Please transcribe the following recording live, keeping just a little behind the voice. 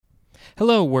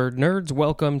Hello, word nerds.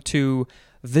 Welcome to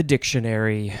the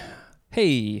dictionary.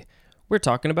 Hey, we're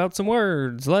talking about some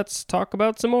words. Let's talk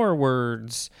about some more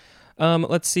words.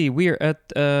 Let's see. We are at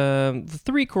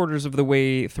 3/4 of the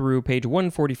way through page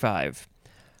 145.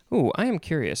 Ooh, I am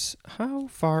curious. How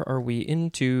far are we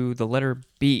into the letter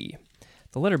B?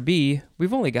 The letter B,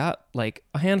 we've only got like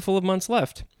a handful of months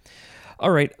left.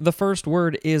 All right, the first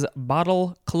word is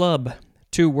bottle club.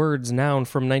 2 words, noun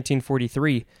from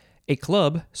 1943. A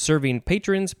club serving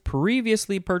patrons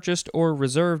previously purchased or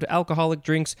reserved alcoholic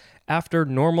drinks after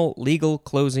normal legal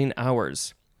closing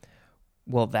hours.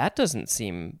 Well, that doesn't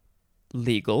seem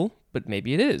legal, but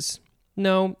maybe it is.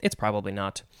 No, it's probably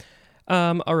not.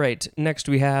 All right, next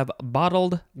we have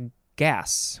bottled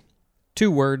gas.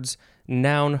 2 words,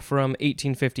 noun from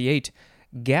 1858.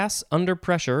 Gas under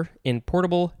pressure in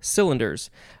portable cylinders.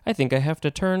 I think I have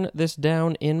to turn this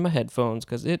down in my headphones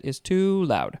because it is too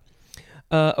loud.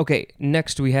 Okay,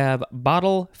 next we have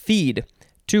bottle feed.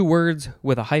 2 words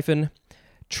with a hyphen.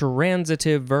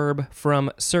 Transitive verb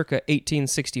from circa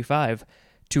 1865.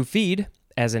 To feed,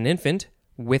 as an infant,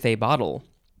 with a bottle.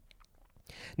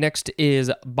 Next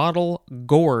is bottle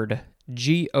gourd.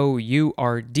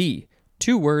 Gourd.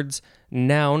 2 words,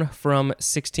 noun from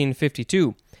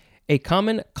 1652. A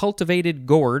common cultivated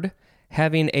gourd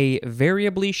having a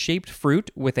variably shaped fruit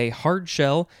with a hard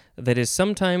shell that is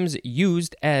sometimes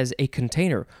used as a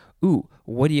container. Ooh,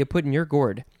 what do you put in your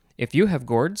gourd? If you have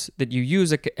gourds that you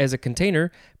use as a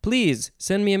container, please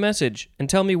send me a message and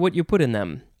tell me what you put in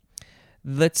them.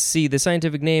 Let's see, the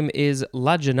scientific name is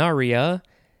Lagenaria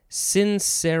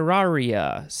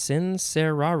sinceraria.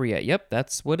 Sinceraria, yep,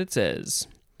 that's what it says.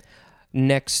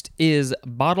 Next is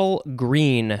bottle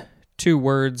green. 2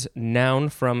 words, noun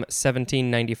from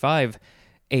 1795.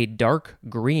 A dark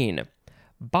green.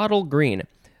 Bottle green.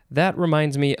 That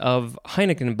reminds me of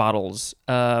Heineken bottles.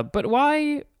 But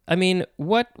why? I mean,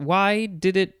 what? Why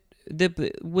did it?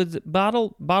 Was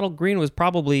bottle green was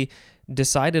probably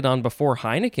decided on before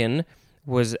Heineken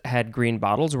had green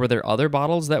bottles. Were there other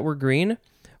bottles that were green?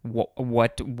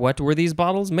 What were these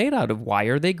bottles made out of? Why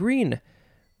are they green?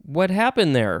 What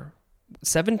happened there?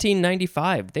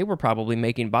 1795. They were probably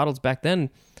making bottles back then,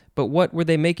 but what were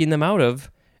they making them out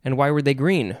of, and why were they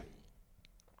green?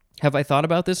 Have I thought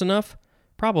about this enough?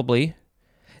 Probably.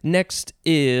 Next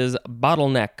is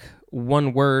bottleneck.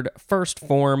 1 word, first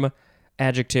form,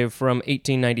 adjective from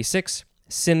 1896.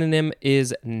 Synonym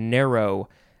is narrow,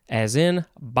 as in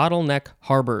bottleneck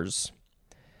harbors.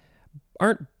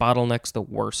 Aren't bottlenecks the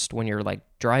worst when you're like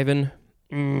driving?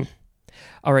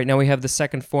 All right, now we have the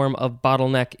second form of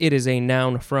bottleneck. It is a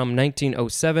noun from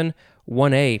 1907.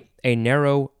 1A, a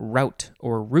narrow route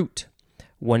or route.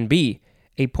 1B,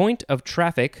 a point of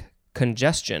traffic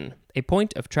congestion. A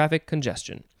point of traffic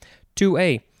congestion.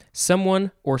 2A,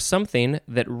 someone or something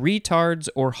that retards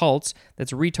or halts.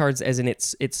 That's retards as in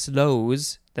it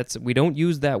slows. We don't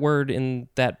use that word in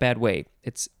that bad way.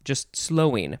 It's just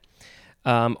slowing.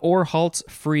 Or halts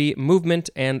free movement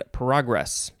and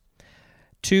progress.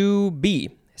 2B,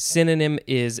 synonym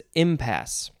is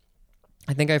impasse.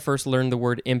 I think I first learned the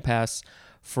word impasse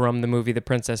from the movie The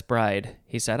Princess Bride.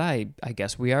 He said, I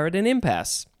guess we are at an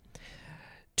impasse.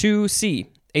 2C,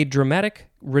 a dramatic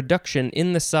reduction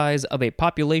in the size of a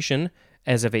population,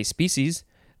 as of a species,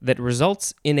 that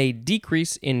results in a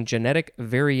decrease in genetic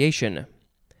variation.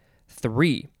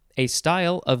 3, a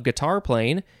style of guitar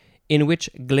playing in which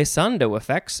glissando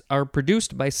effects are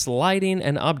produced by sliding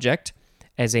an object,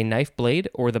 as a knife blade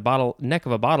or the neck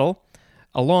of a bottle,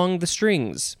 along the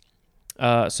strings.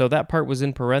 So that part was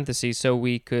in parentheses, so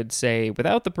we could say,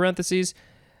 without the parentheses,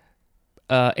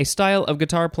 a style of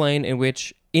guitar playing in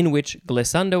which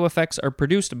glissando effects are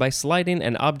produced by sliding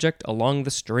an object along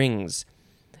the strings.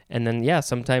 And then, yeah,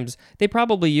 sometimes they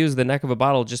probably use the neck of a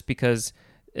bottle just because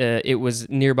it was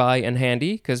nearby and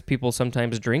handy, because people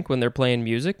sometimes drink when they're playing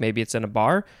music. Maybe it's in a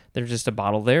bar, there's just a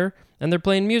bottle there, and they're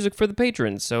playing music for the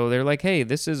patrons. So they're like, hey,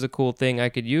 this is a cool thing I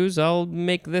could use. I'll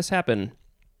make this happen.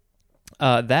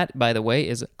 That, by the way,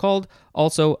 is called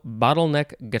also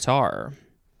bottleneck guitar.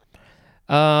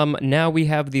 Now we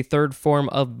have the third form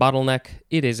of bottleneck.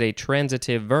 It is a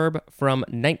transitive verb from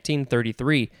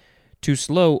 1933. To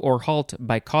slow or halt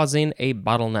by causing a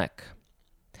bottleneck.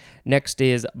 Next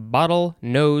is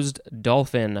bottle-nosed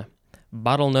dolphin.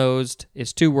 Bottle-nosed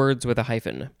is 2 words with a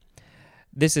hyphen.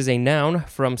 This is a noun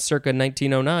from circa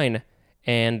 1909,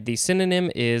 and the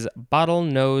synonym is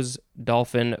bottle-nosed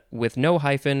dolphin with no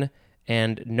hyphen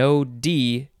and no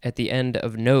D at the end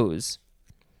of nose.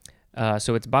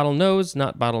 So it's bottle-nosed,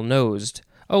 not bottle-nosed.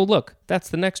 Oh, look, that's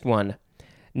the next one.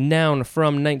 Noun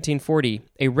from 1940,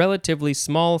 a relatively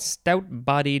small,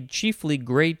 stout-bodied, chiefly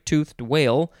gray-toothed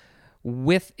whale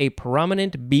with a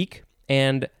prominent beak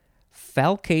and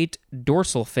falcate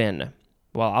dorsal fin.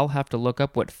 Well, I'll have to look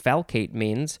up what falcate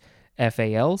means.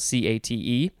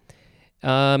 Falcate.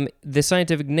 The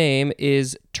scientific name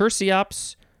is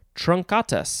Tursiops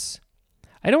truncatus.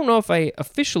 I don't know if I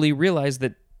officially realized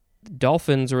that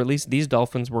dolphins, or at least these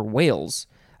dolphins, were whales.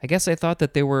 I guess I thought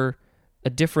that they were a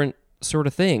different sort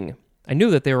of thing. I knew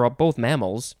that they were both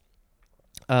mammals,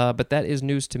 but that is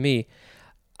news to me.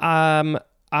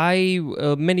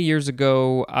 Many years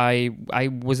ago, I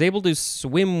was able to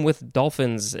swim with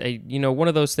dolphins. One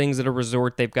of those things at a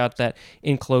resort, they've got that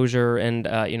enclosure, and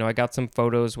I got some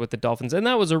photos with the dolphins, and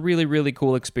that was a really, really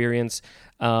cool experience.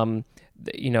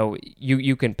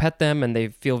 You can pet them, and they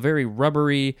feel very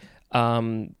rubbery.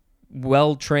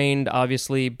 Well trained,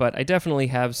 obviously, but I definitely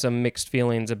have some mixed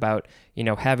feelings about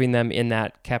having them in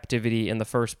that captivity in the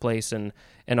first place and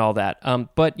all that.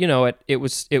 But it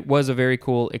was a very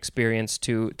cool experience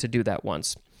to do that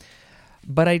once.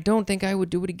 But I don't think I would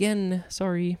do it again.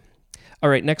 Sorry. All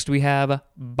right, next we have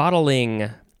bottling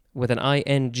with an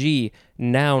ing,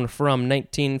 noun from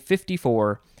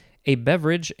 1954, a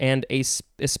beverage and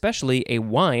especially a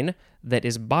wine that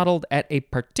is bottled at a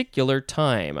particular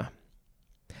time.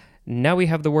 Now we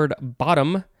have the word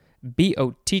bottom,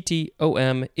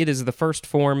 Bottom. It is the first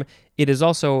form. It is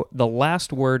also the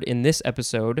last word in this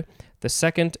episode. The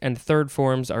second and third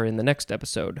forms are in the next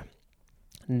episode.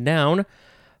 Noun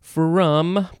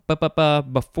from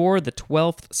before the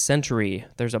 12th century.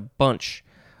 There's a bunch.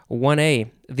 1A,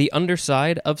 the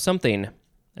underside of something.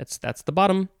 That's the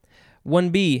bottom.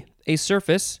 1B, a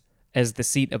surface, as the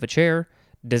seat of a chair,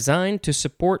 designed to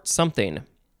support something.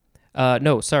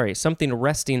 Something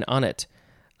resting on it.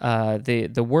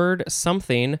 The word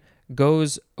something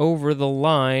goes over the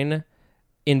line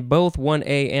in both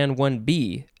 1A and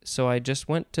 1B, so I just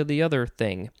went to the other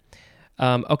thing.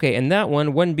 And that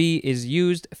one, 1B, is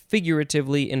used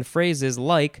figuratively in phrases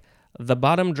like, the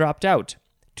bottom dropped out,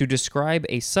 to describe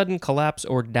a sudden collapse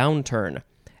or downturn,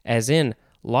 as in,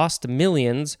 lost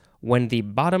millions when the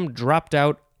bottom dropped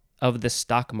out of the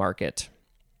stock market.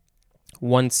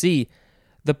 1C,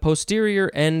 the posterior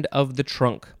end of the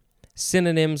trunk.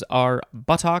 Synonyms are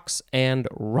buttocks and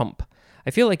rump.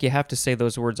 I feel like you have to say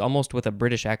those words almost with a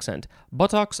British accent.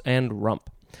 Buttocks and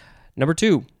rump. Number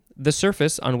 2, the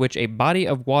surface on which a body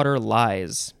of water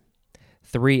lies.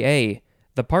 3A,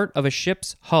 the part of a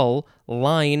ship's hull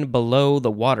lying below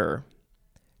the water.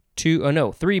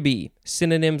 3B,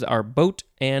 synonyms are boat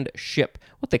and ship.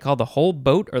 What, they call the whole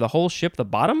boat or the whole ship the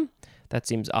bottom? That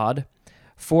seems odd.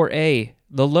 4A,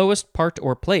 the lowest part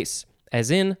or place, as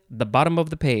in the bottom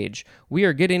of the page. We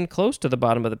are getting close to the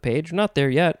bottom of the page. We're not there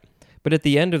yet, but at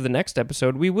the end of the next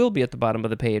episode, we will be at the bottom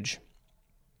of the page.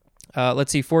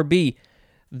 Let's see, 4B,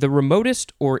 the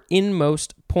remotest or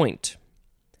inmost point.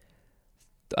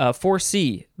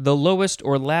 4C, the lowest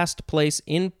or last place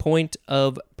in point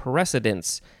of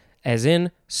precedence, as in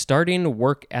started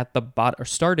work at the bottom.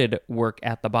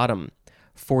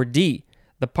 4D,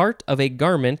 the part of a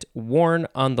garment worn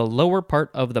on the lower part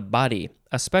of the body,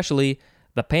 especially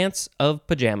the pants of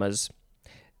pajamas.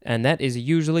 And that is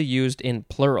usually used in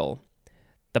plural.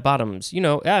 The bottoms.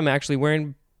 I'm actually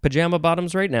wearing pajama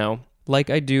bottoms right now,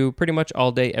 like I do pretty much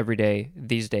all day, every day,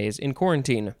 these days in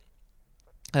quarantine.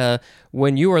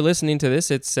 When you are listening to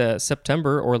this, it's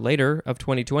September or later of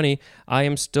 2020. I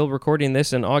am still recording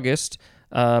this in August,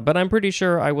 but I'm pretty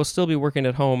sure I will still be working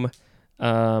at home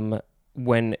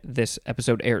when this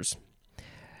episode airs.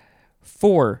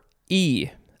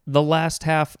 4E, the last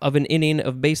half of an inning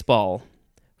of baseball.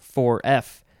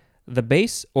 4F, the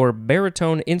bass or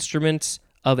baritone instruments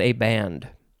of a band.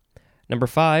 Number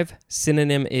 5,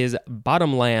 synonym is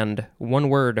bottomland, one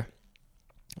word.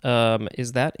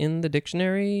 Is that in the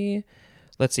dictionary?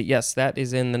 Let's see. Yes, that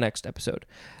is in the next episode.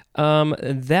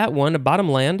 That one,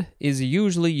 bottomland, is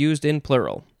usually used in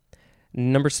plural.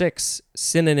 Number 6,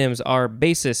 synonyms are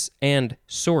basis and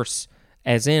source,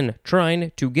 as in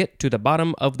trying to get to the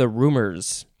bottom of the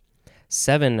rumors.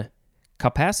 7,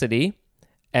 capacity,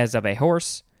 as of a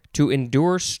horse, to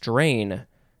endure strain.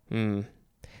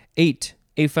 8,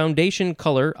 a foundation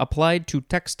color applied to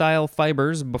textile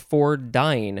fibers before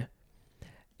dyeing.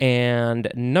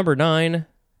 And number 9,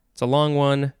 it's a long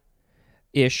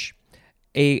one-ish,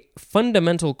 a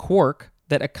fundamental quark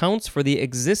that accounts for the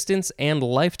existence and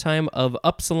lifetime of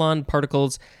upsilon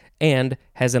particles and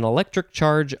has an electric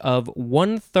charge of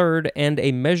 1/3 and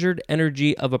a measured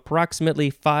energy of approximately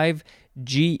 5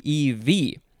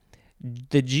 GeV.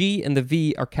 The G and the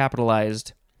V are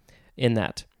capitalized in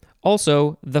that.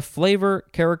 Also, the flavor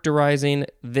characterizing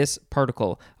this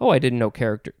particle. Oh, I didn't know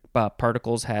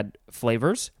particles had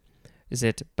flavors. Is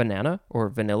it banana or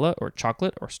vanilla or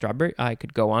chocolate or strawberry? I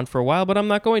could go on for a while, but I'm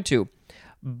not going to.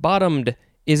 Bottomed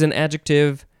is an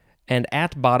adjective, and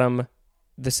at bottom,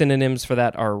 the synonyms for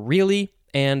that are really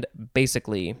and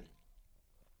basically.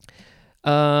 We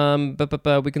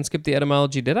can skip the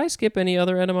etymology. Did I skip any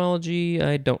other etymology?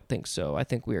 I don't think so. I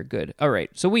think we are good. All right.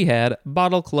 So we had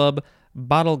bottle club,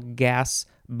 bottle gas,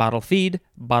 bottle feed,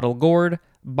 bottle gourd,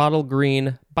 bottle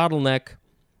green, bottleneck,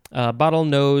 bottle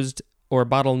nosed or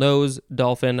bottle nose,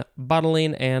 dolphin,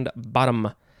 bottling, and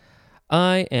bottom.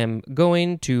 I am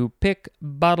going to pick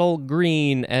bottle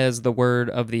green as the word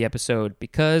of the episode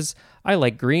because I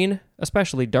like green,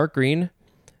 especially dark green.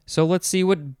 So let's see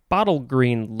what bottle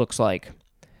green looks like.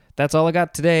 That's all I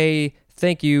got today.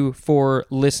 Thank you for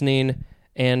listening.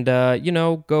 And,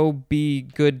 go be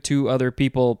good to other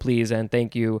people, please. And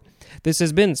thank you. This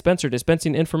has been Spencer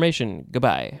dispensing information.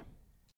 Goodbye.